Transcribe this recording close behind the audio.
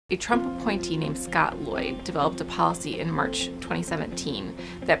A Trump appointee named Scott Lloyd developed a policy in March 2017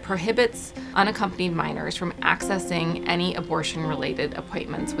 that prohibits unaccompanied minors from accessing any abortion-related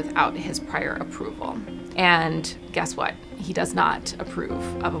appointments without his prior approval. And guess what? He does not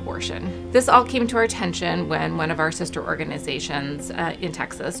approve of abortion. This all came to our attention when one of our sister organizations in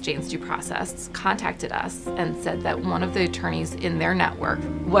Texas, Jane's Due Process, contacted us and said that one of the attorneys in their network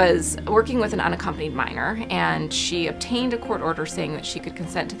was working with an unaccompanied minor, and she obtained a court order saying that she could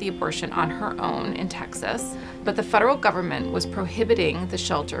consent to the abortion on her own in Texas, but the federal government was prohibiting the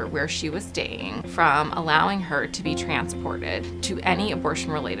shelter where she was staying from allowing her to be transported to any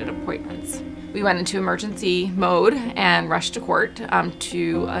abortion-related appointments. We went into emergency mode and rushed to court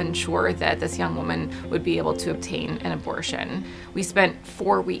to ensure that this young woman would be able to obtain an abortion. We spent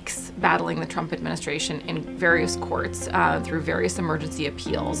 4 weeks battling the Trump administration in various courts through various emergency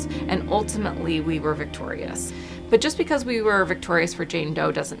appeals, and ultimately we were victorious. But just because we were victorious for Jane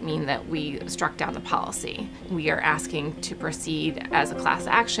Doe doesn't mean that we struck down the policy. We are asking to proceed as a class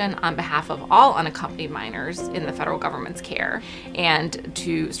action on behalf of all unaccompanied minors in the federal government's care and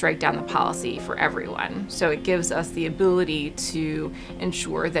to strike down the policy for everyone. So it gives us the ability to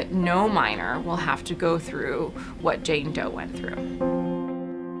ensure that no minor will have to go through what Jane Doe went through.